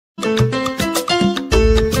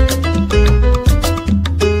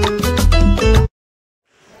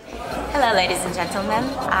gentlemen,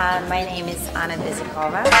 my name is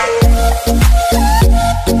Bezikova.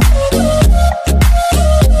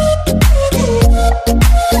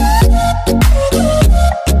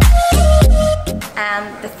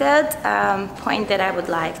 And the third point that I would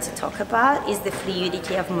like to talk about is the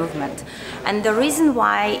fluidity of movement. And the reason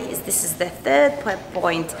why is this is the third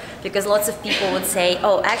point, because lots of people would say,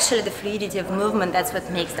 oh, actually the fluidity of movement, that's what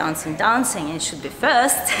makes dancing dancing, and it should be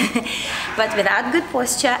first. But without good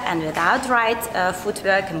posture and without right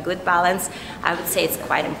footwork and good balance, I would say it's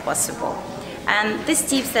quite impossible. And these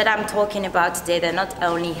tips that I'm talking about today, they not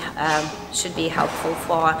only should be helpful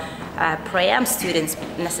for pre-am students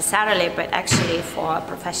necessarily, but actually for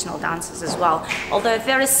professional dancers as well. Although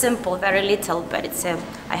very simple, very little, but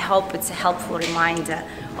I hope it's a helpful reminder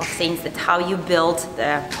of things that how you build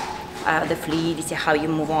the fluidity, how you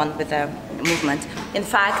move on with the movement. In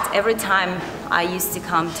fact, every time I used to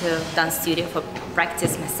come to dance studio for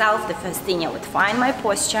practice myself, the first thing I would find my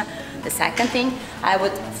posture. The second thing, I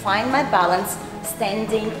would find my balance,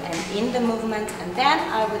 standing and in the movement, and then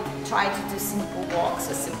I would try to do simple walks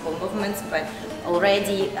or simple movements, but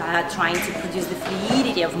already trying to produce the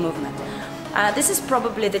fluidity of movement. This is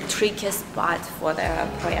probably the trickiest part for the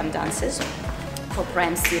pre-am dancers, for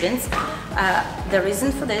pre-am students. The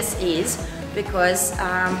reason for this is because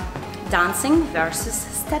dancing versus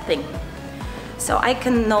stepping. So I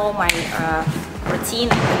can know my routine,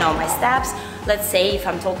 I can know my steps. Let's say if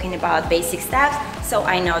I'm talking about basic steps, so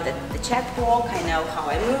I know that the check walk, I know how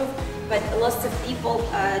I move, but lots of people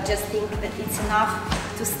just think that it's enough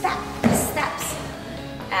to step the steps.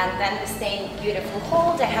 And then we stay in beautiful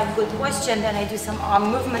hold, I have good posture, and then I do some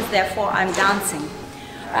arm movements, therefore I'm dancing.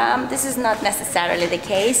 This is not necessarily the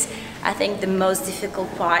case. I think the most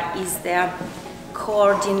difficult part is the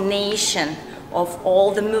coordination of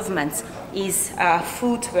all the movements, is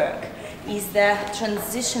footwork, is the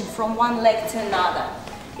transition from one leg to another.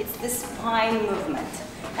 It's the spine movement.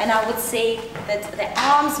 And I would say that the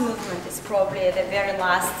arms movement is probably the very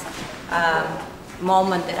last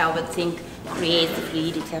moment that I would think creates the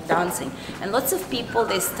fluidity of dancing. And lots of people,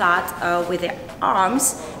 they start with the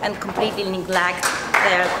arms and completely neglect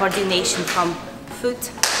their coordination from foot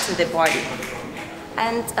to the body.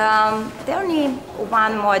 And the only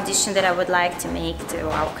one more addition that I would like to make to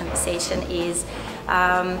our conversation is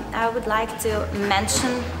I would like to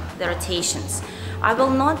mention the rotations. I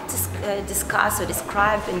will not discuss or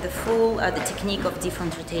describe in the full the technique of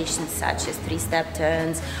different rotations, such as three-step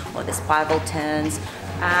turns or the spiral turns.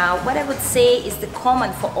 What I would say is the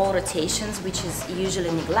common for all rotations, which is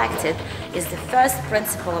usually neglected, is the first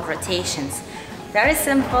principle of rotations. Very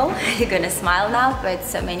simple, you're gonna smile now, but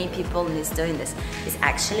so many people miss doing this. Is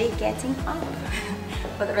actually getting up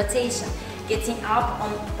for the rotation. Getting up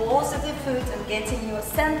on balls of the foot and getting your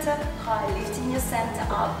center high, lifting your center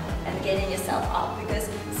up and getting yourself up. Because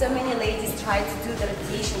so many ladies try to do the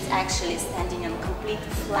rotations actually standing on complete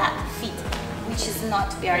flat feet, which is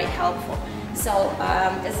not very helpful. So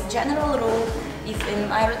as a general rule, if in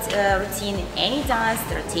my routine in any dance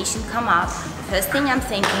the rotation come up, the first thing I'm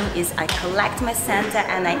thinking is I collect my center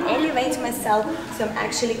and I elevate myself, so I'm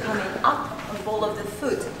actually coming up on the ball of the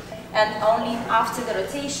foot. And only after the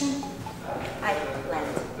rotation I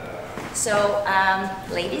land. So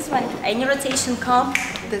ladies, when any rotation comes,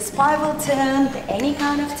 the spiral turn, any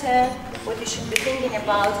kind of turn, what you should be thinking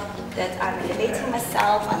about that I'm elevating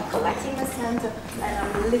myself, I'm collecting my center, and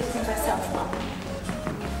I'm lifting myself up.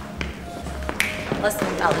 Lost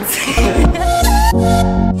my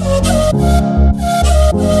balance.